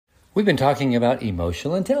We've been talking about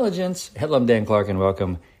emotional intelligence. Hello, I'm Dan Clark and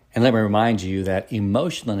welcome. And let me remind you that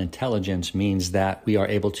emotional intelligence means that we are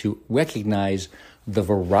able to recognize the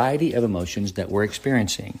variety of emotions that we're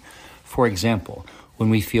experiencing. For example, when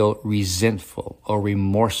we feel resentful or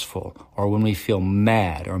remorseful, or when we feel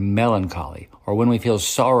mad or melancholy, or when we feel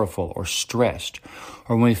sorrowful or stressed,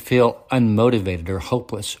 or when we feel unmotivated or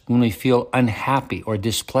hopeless, when we feel unhappy or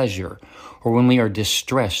displeasure, or when we are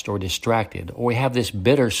distressed or distracted, or we have this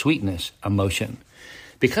bittersweetness emotion.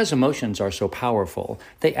 Because emotions are so powerful,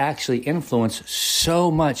 they actually influence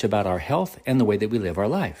so much about our health and the way that we live our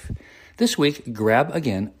life. This week, grab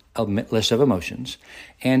again a list of emotions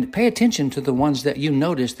and pay attention to the ones that you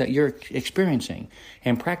notice that you're experiencing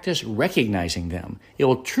and practice recognizing them. It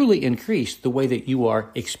will truly increase the way that you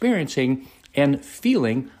are experiencing and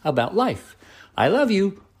feeling about life. I love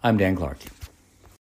you. I'm Dan Clark.